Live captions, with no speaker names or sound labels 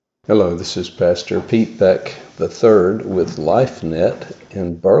Hello, this is Pastor Pete Beck III with LifeNet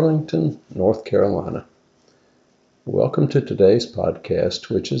in Burlington, North Carolina. Welcome to today's podcast,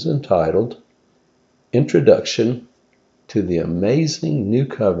 which is entitled Introduction to the Amazing New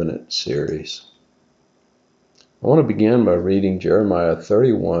Covenant series. I want to begin by reading Jeremiah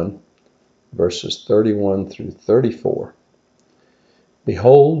 31, verses 31 through 34.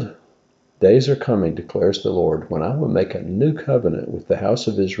 Behold, days are coming, declares the Lord, when I will make a new covenant with the house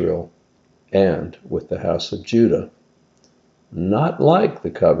of Israel and with the house of Judah, not like the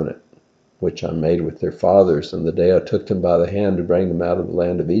covenant which I made with their fathers in the day I took them by the hand to bring them out of the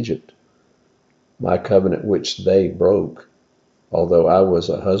land of Egypt, my covenant which they broke, although I was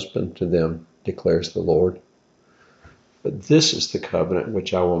a husband to them, declares the Lord. But this is the covenant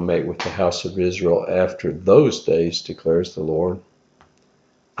which I will make with the house of Israel after those days, declares the Lord.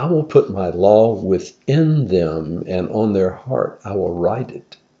 I will put my law within them, and on their heart I will write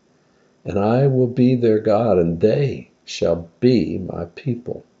it. And I will be their God, and they shall be my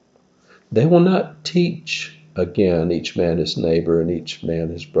people. They will not teach again each man his neighbor and each man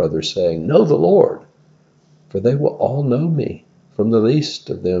his brother, saying, Know the Lord, for they will all know me, from the least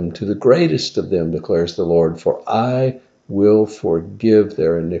of them to the greatest of them, declares the Lord. For I will forgive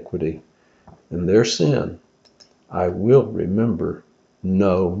their iniquity, and their sin I will remember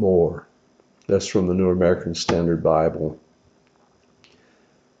no more. That's from the New American Standard Bible.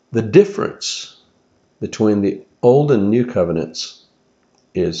 The difference between the Old and New Covenants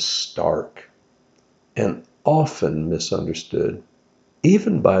is stark and often misunderstood,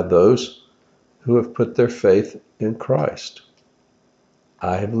 even by those who have put their faith in Christ.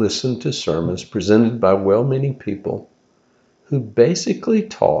 I have listened to sermons presented by well-meaning people who basically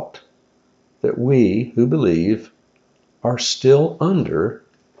taught that we who believe are still under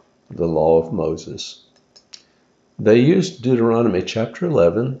the law of Moses. They used Deuteronomy chapter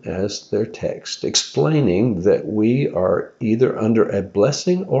 11 as their text, explaining that we are either under a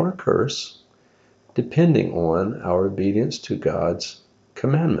blessing or a curse, depending on our obedience to God's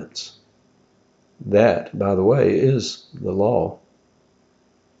commandments. That, by the way, is the law.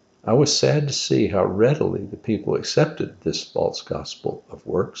 I was sad to see how readily the people accepted this false gospel of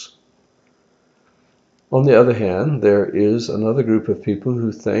works. On the other hand, there is another group of people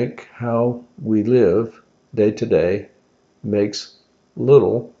who think how we live day to day makes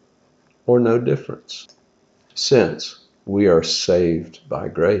little or no difference, since we are saved by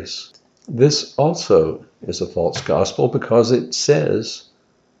grace. This also is a false gospel because it says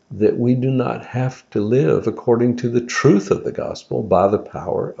that we do not have to live according to the truth of the gospel by the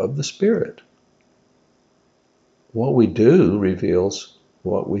power of the Spirit. What we do reveals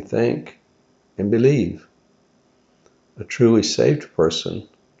what we think and believe. A truly saved person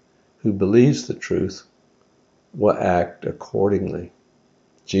who believes the truth will act accordingly.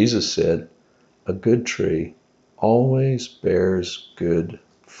 Jesus said, a good tree always bears good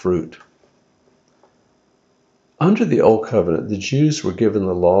fruit. Under the Old Covenant, the Jews were given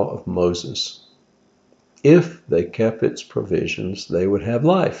the law of Moses. If they kept its provisions, they would have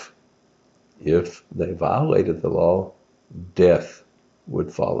life. If they violated the law, death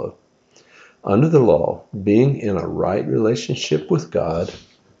would follow. Under the law, being in a right relationship with God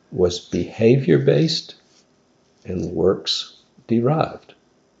was behavior-based and works-derived.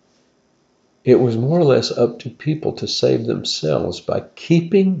 It was more or less up to people to save themselves by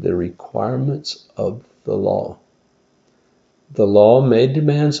keeping the requirements of the law. The law made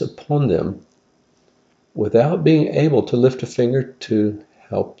demands upon them without being able to lift a finger to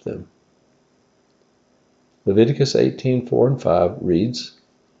help them. Leviticus 18:4 and 5 reads,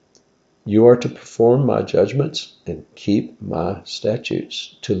 You are to perform my judgments and keep my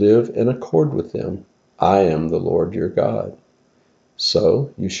statutes, to live in accord with them. I am the Lord your God.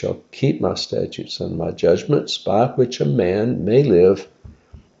 So you shall keep my statutes and my judgments, by which a man may live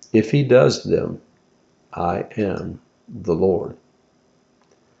if he does them. I am the Lord.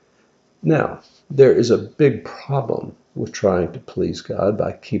 Now, there is a big problem with trying to please God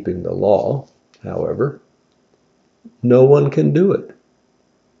by keeping the law. However, no one can do it.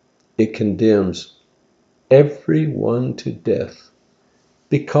 It condemns everyone to death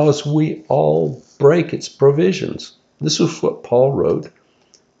because we all break its provisions. This is what Paul wrote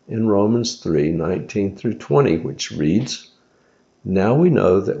in Romans 3:19 through 20, which reads, Now we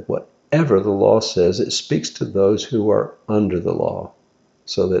know that whatever the law says, it speaks to those who are under the law,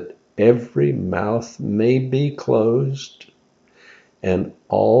 so that every mouth may be closed and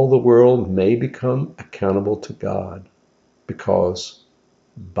all the world may become accountable to God, because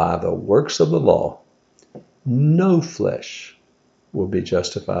by the works of the law, no flesh will be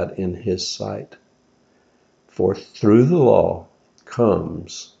justified in his sight. For through the law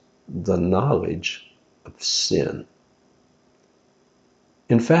comes the knowledge of sin.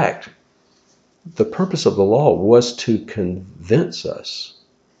 In fact, the purpose of the law was to convince us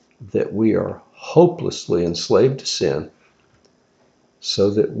that we are hopelessly enslaved to sin, so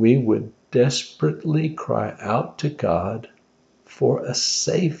that we would desperately cry out to God for a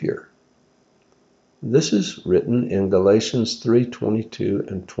Savior. This is written in Galatians 3:22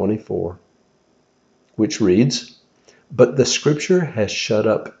 and 24, which reads, "But the Scripture has shut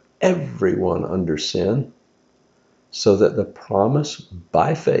up everyone under sin, so that the promise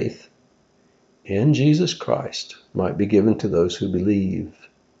by faith in Jesus Christ might be given to those who believe.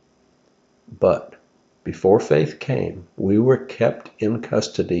 But before faith came, we were kept in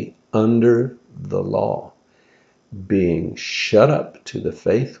custody under the law, being shut up to the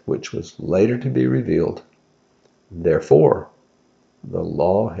faith which was later to be revealed. Therefore, the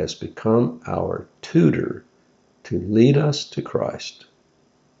law has become our tutor to lead us to Christ,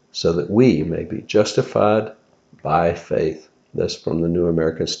 so that we may be justified by faith." That's from the New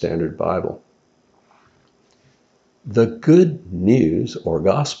American Standard Bible. The good news, or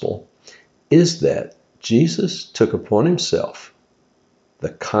gospel, is that Jesus took upon himself the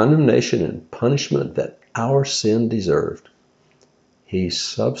condemnation and punishment that our sin deserved. He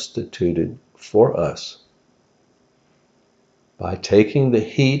substituted for us by taking the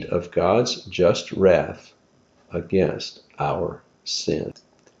heat of God's just wrath against our sin.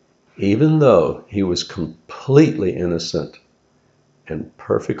 Even though he was completely innocent and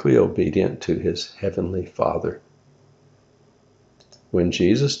perfectly obedient to his heavenly Father. When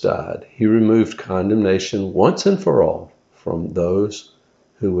Jesus died, he removed condemnation once and for all from those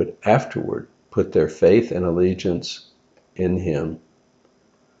who would afterward put their faith and allegiance in him.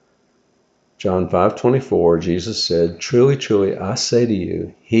 John 5:24, Jesus said, "Truly, truly, I say to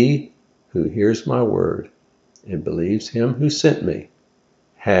you, he who hears my word and believes him who sent me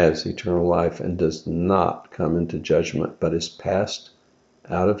has eternal life and does not come into judgment, but is passed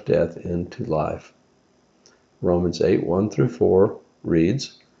out of death into life." Romans 8:1-4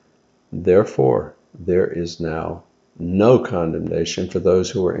 reads, "Therefore, there is now no condemnation for those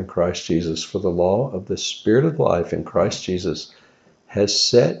who are in Christ Jesus, for the law of the Spirit of life in Christ Jesus has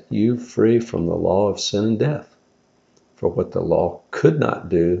set you free from the law of sin and death. For what the law could not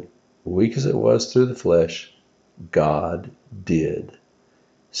do, weak as it was through the flesh, God did,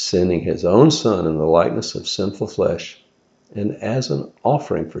 sending his own Son in the likeness of sinful flesh, and as an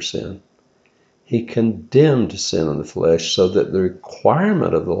offering for sin, he condemned sin in the flesh, so that the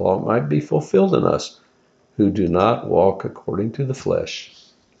requirement of the law might be fulfilled in us, who do not walk according to the flesh,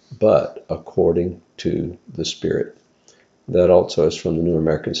 but according to the Spirit." That also is from the New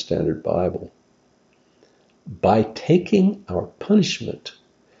American Standard Bible. By taking our punishment,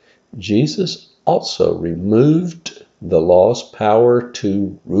 Jesus also removed the law's power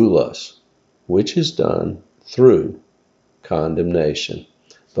to rule us, which is done through condemnation.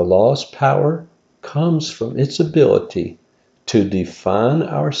 The law's power comes from its ability to define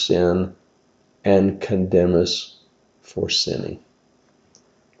our sin and condemn us for sinning.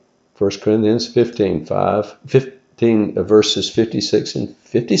 1 Corinthians 15 verses 56 and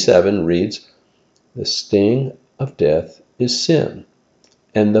 57 reads, "The sting of death is sin,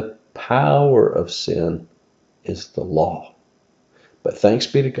 and the power of sin is the law. But thanks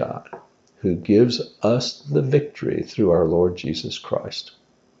be to God, who gives us the victory through our Lord Jesus Christ."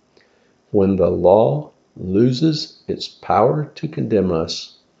 When the law loses its power to condemn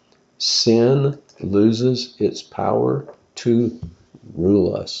us, sin loses its power to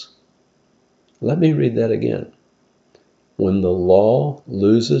rule us. Let me read that again. When the law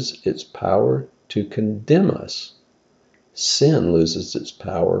loses its power to condemn us, sin loses its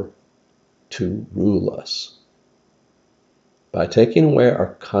power to rule us. By taking away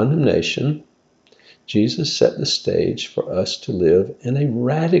our condemnation, Jesus set the stage for us to live in a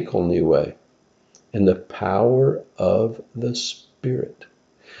radical new way, in the power of the Spirit.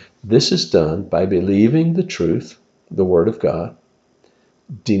 This is done by believing the truth, the Word of God,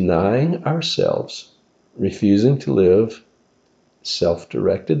 denying ourselves, refusing to live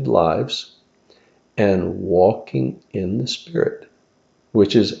self-directed lives, and walking in the Spirit,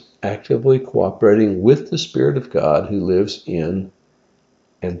 which is actively cooperating with the Spirit of God who lives in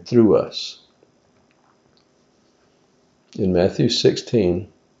and through us. In Matthew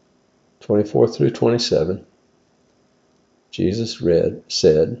 16:24-27, Jesus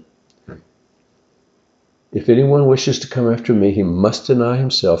said, "If anyone wishes to come after me, he must deny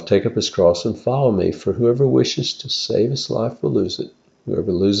himself, take up his cross, and follow me. For whoever wishes to save his life will lose it.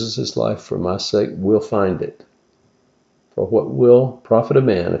 Whoever loses his life for my sake will find it. For what will profit a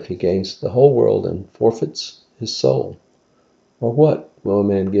man if he gains the whole world and forfeits his soul? Or what will a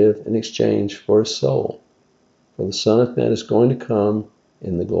man give in exchange for his soul? For the Son of Man is going to come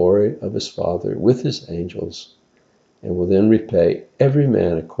in the glory of his Father with his angels, and will then repay every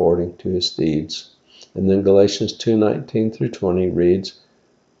man according to his deeds. And then Galatians 2:19 through 20 reads,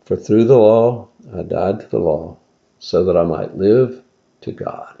 For through the law I died to the law, so that I might live to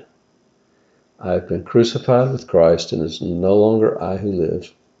God. I have been crucified with Christ, and it is no longer I who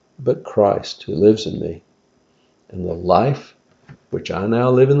live, but Christ who lives in me. And the life which I now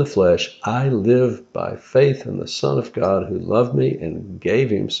live in the flesh, I live by faith in the Son of God who loved me and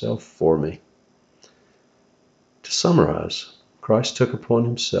gave himself for me. To summarize, Christ took upon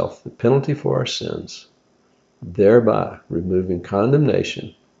himself the penalty for our sins, thereby removing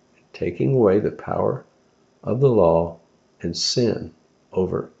condemnation and taking away the power of the law and sin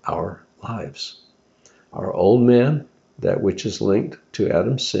over our lives. Our old man, that which is linked to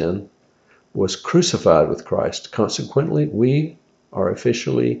Adam's sin, was crucified with Christ. Consequently, we are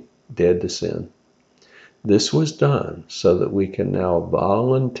officially dead to sin. This was done so that we can now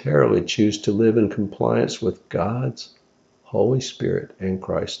voluntarily choose to live in compliance with God's Holy Spirit and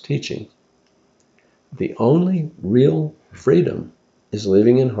Christ's teaching. The only real freedom is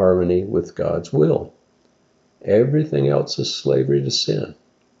living in harmony with God's will. Everything else is slavery to sin.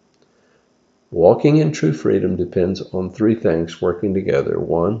 Walking in true freedom depends on three things working together.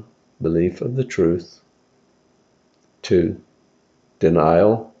 1, belief of the truth. 2,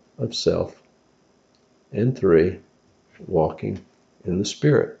 denial of self. And 3, walking in the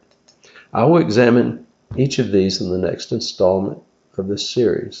Spirit. I will examine each of these in the next installment of this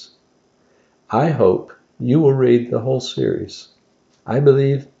series. I hope you will read the whole series. I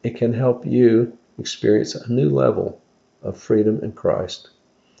believe it can help you experience a new level of freedom in Christ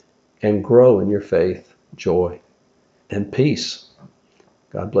and grow in your faith, joy, and peace.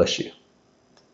 God bless you.